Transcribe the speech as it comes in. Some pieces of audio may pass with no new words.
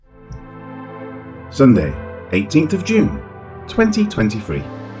Sunday, 18th of June, 2023.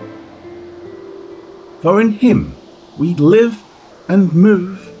 For in him we live and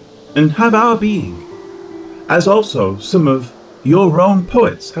move and have our being, as also some of your own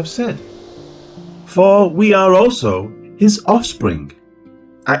poets have said. For we are also his offspring.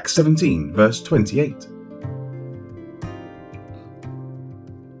 Acts 17, verse 28.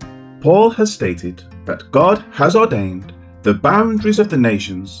 Paul has stated that God has ordained the boundaries of the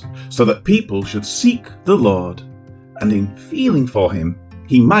nations so that people should seek the Lord, and in feeling for him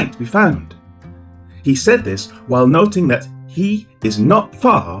he might be found. He said this while noting that he is not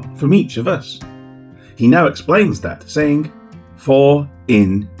far from each of us. He now explains that, saying, "For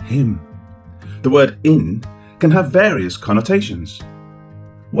in him." The word "in" can have various connotations.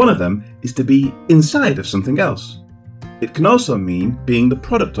 One of them is to be inside of something else. It can also mean being the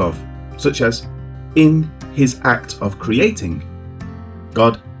product of, such as in his act of creating.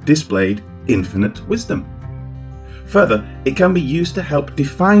 God displayed infinite wisdom. Further, it can be used to help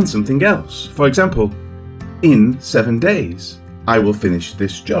define something else. For example, in 7 days, I will finish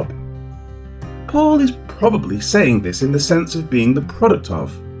this job. Paul is probably saying this in the sense of being the product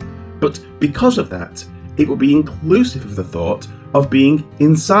of, but because of that, it will be inclusive of the thought of being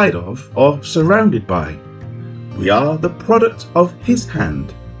inside of or surrounded by. We are the product of his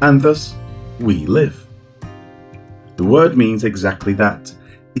hand, and thus we live. The word means exactly that.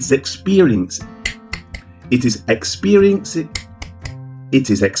 It is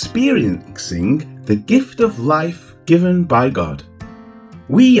experiencing the gift of life given by God.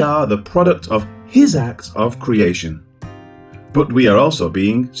 We are the product of his act of creation, but we are also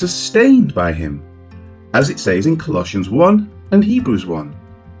being sustained by him, as it says in Colossians 1 and Hebrews 1.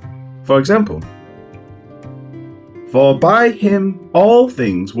 For example, for by him all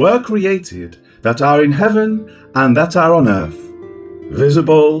things were created that are in heaven and that are on earth,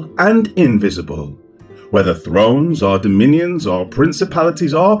 visible and invisible, whether thrones or dominions or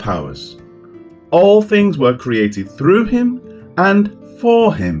principalities or powers. All things were created through him and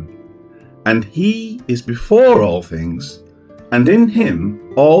for him, and he is before all things, and in him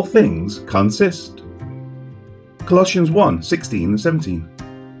all things consist. Colossians 1, 16 and 17.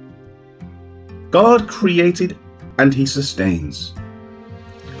 God created and he sustains.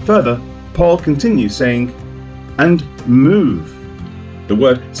 Further, Paul continues saying, and move. The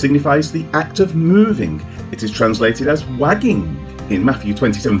word signifies the act of moving. It is translated as wagging in Matthew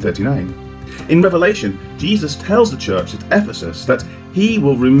 27:39. In Revelation, Jesus tells the church at Ephesus that he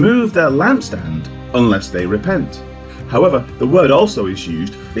will remove their lampstand unless they repent. However, the word also is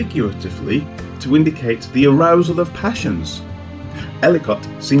used figuratively to indicate the arousal of passions. Ellicott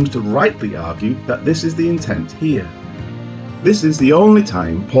seems to rightly argue that this is the intent here. This is the only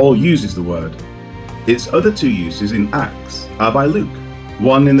time Paul uses the word. Its other two uses in Acts are by Luke,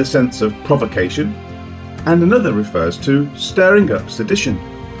 one in the sense of provocation, and another refers to stirring up sedition.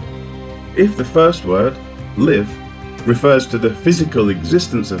 If the first word, live, refers to the physical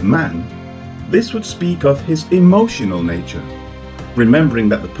existence of man, this would speak of his emotional nature. Remembering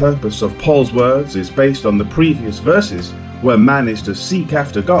that the purpose of Paul's words is based on the previous verses where man is to seek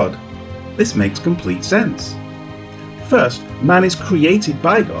after God, this makes complete sense. First, man is created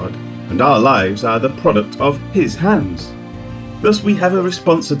by God, and our lives are the product of his hands. Thus we have a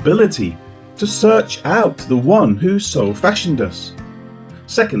responsibility to search out the one who so fashioned us.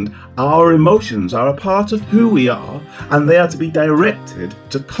 Second, our emotions are a part of who we are, and they are to be directed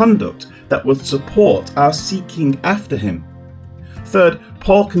to conduct that will support our seeking after him. Third,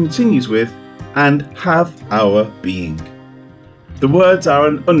 Paul continues with, and have our being. The words are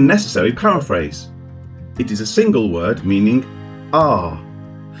an unnecessary paraphrase. It is a single word meaning are.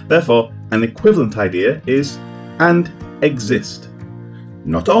 Therefore, an equivalent idea is and exist.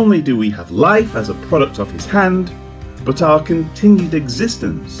 Not only do we have life as a product of his hand, but our continued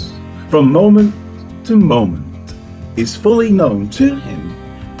existence, from moment to moment, is fully known to him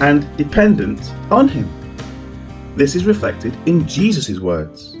and dependent on him. This is reflected in Jesus'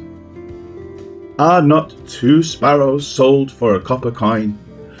 words. Are not 2 sparrows sold for a copper coin,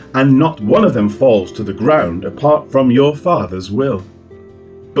 and not one of them falls to the ground apart from your Father's will?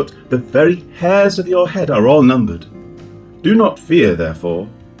 But the very hairs of your head are all numbered. Do not fear, therefore.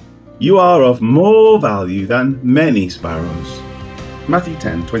 You are of more value than many sparrows. Matthew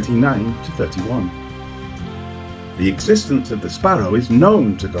 10:29-31. The existence of the sparrow is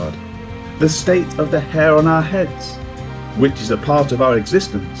known to God. The state of the hair on our heads, which is a part of our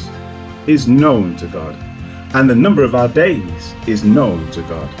existence, is known to God, and the number of our days is known to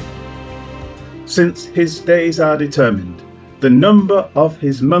God. Since his days are determined, the number of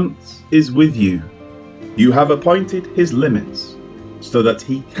his months is with you. You have appointed his limits, so that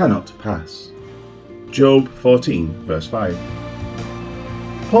he cannot pass. Job 14, verse 5.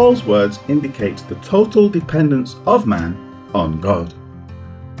 Paul's words indicate the total dependence of man on God.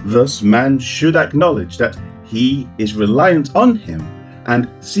 Thus, man should acknowledge that he is reliant on him and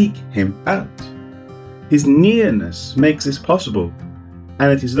seek him out. His nearness makes this possible,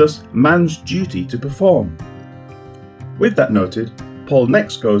 and it is thus man's duty to perform. With that noted, Paul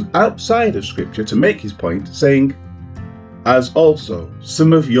next goes outside of Scripture to make his point, saying, "As also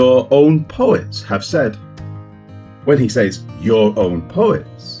some of your own poets have said." When he says your own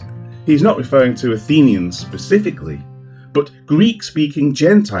poets, he's not referring to Athenians specifically, but Greek-speaking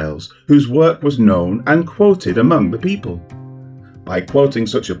Gentiles whose work was known and quoted among the people. By quoting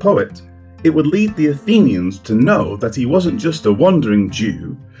such a poet, it would lead the Athenians to know that he wasn't just a wandering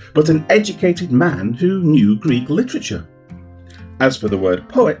Jew, but an educated man who knew Greek literature. As for the word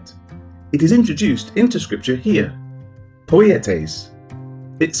poet, it is introduced into Scripture here, poietes.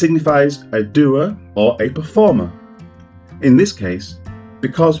 It signifies a doer or a performer. In this case,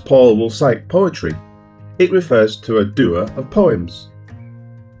 because Paul will cite poetry, it refers to a doer of poems.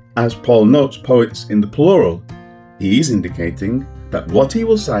 As Paul notes poets in the plural, he is indicating that what he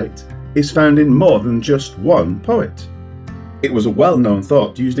will cite is found in more than just one poet. It was a well-known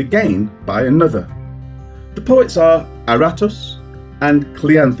thought used again by another. The poets are Aratus and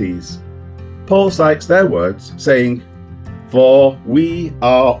Cleanthes. Paul cites their words, saying, "For we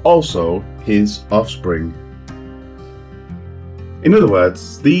are also his offspring." In other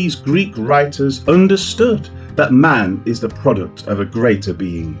words, these Greek writers understood that man is the product of a greater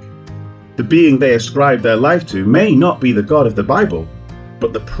being. The being they ascribe their life to may not be the God of the Bible,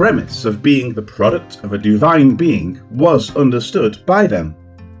 but the premise of being the product of a divine being was understood by them.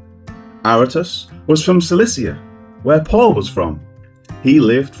 Aratus was from Cilicia, where Paul was from. He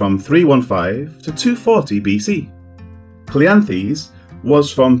lived from 315 to 240 BC. Cleanthes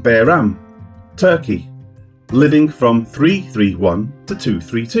was from Bairam, Turkey, living from 331 to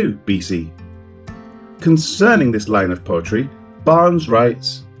 232 BC. Concerning this line of poetry, Barnes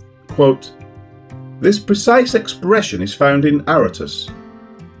writes, quote, "This precise expression is found in Aratus,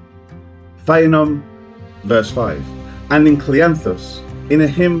 Phaenon, verse 5, and in Cleanthus, in a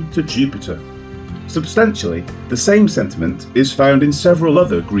hymn to Jupiter. Substantially, the same sentiment is found in several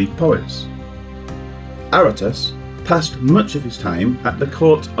other Greek poets. Aratus passed much of his time at the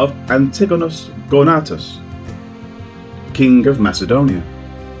court of Antigonus Gonatus, king of Macedonia.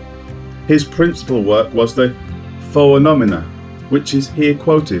 His principal work was the Phoenomena, which is here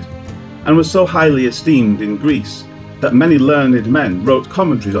quoted, and was so highly esteemed in Greece that many learned men wrote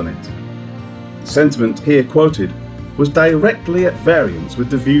commentaries on it. The sentiment here quoted was directly at variance with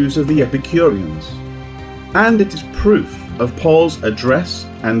the views of the Epicureans, and it is proof of Paul's address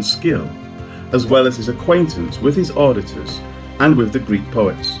and skill, as well as his acquaintance with his auditors and with the Greek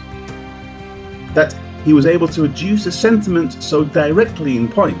poets. That he was able to adduce a sentiment so directly in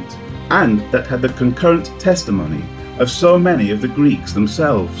point, and that had the concurrent testimony of so many of the Greeks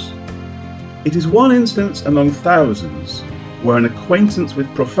themselves. It is one instance among thousands where an acquaintance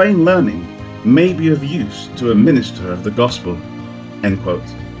with profane learning may be of use to a minister of the gospel." End quote.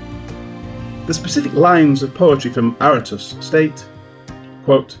 The specific lines of poetry from Aratus state,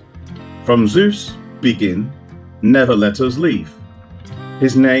 quote, "From Zeus begin, never let us leave,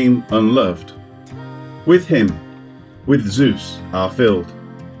 his name unloved. With him, with Zeus are filled,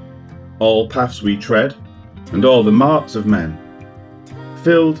 all paths we tread, and all the marts of men.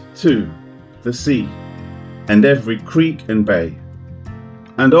 Filled, too, the sea, and every creek and bay.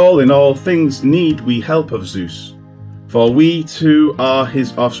 And all in all things need we help of Zeus, for we too are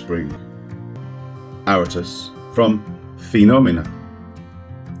his offspring." Aratus, from Phenomena.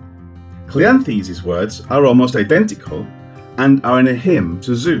 Cleanthes' words are almost identical and are in a hymn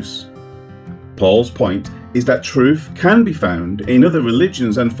to Zeus. Paul's point is that truth can be found in other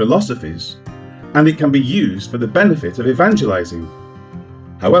religions and philosophies, and it can be used for the benefit of evangelizing.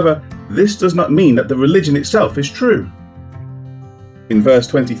 However, this does not mean that the religion itself is true. In verse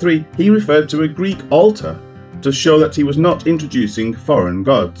 23, he referred to a Greek altar to show that he was not introducing foreign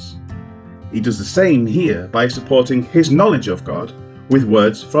gods. He does the same here by supporting his knowledge of God with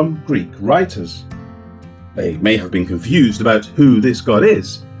words from Greek writers. They may have been confused about who this God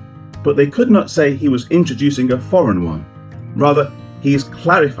is, but they could not say he was introducing a foreign one. Rather, he is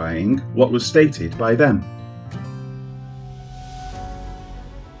clarifying what was stated by them.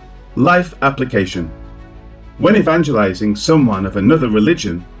 Life application. When evangelizing someone of another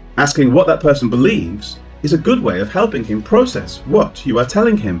religion, asking what that person believes is a good way of helping him process what you are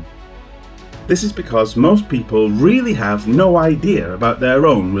telling him. This is because most people really have no idea about their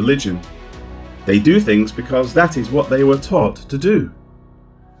own religion. They do things because that is what they were taught to do.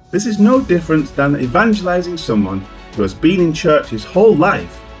 This is no different than evangelizing someone who has been in church his whole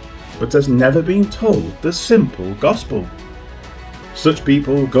life but has never been told the simple gospel. Such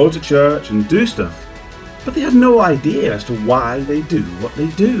people go to church and do stuff, but they have no idea as to why they do what they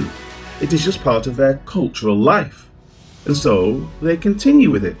do. It is just part of their cultural life, and so they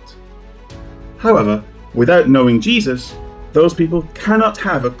continue with it. However, without knowing Jesus, those people cannot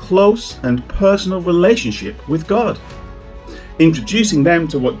have a close and personal relationship with God. Introducing them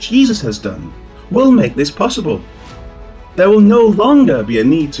to what Jesus has done will make this possible. There will no longer be a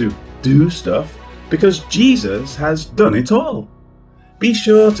need to do stuff because Jesus has done it all. Be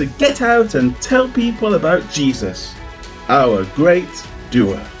sure to get out and tell people about Jesus, our great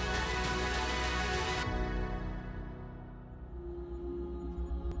doer.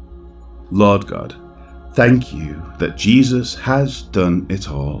 Lord God, thank you that Jesus has done it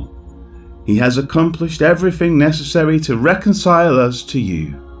all. He has accomplished everything necessary to reconcile us to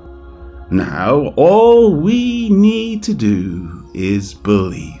you. Now, all we need to do is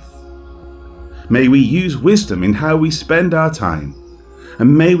believe. May we use wisdom in how we spend our time,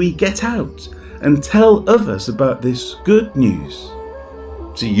 and may we get out and tell others about this good news.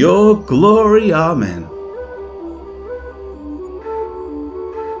 To your glory, amen.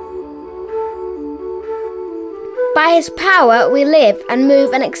 By his power we live and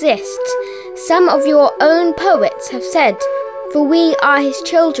move and exist. Some of your own poets have said, "For we are his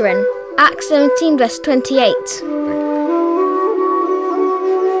children." Acts 17 verse 28.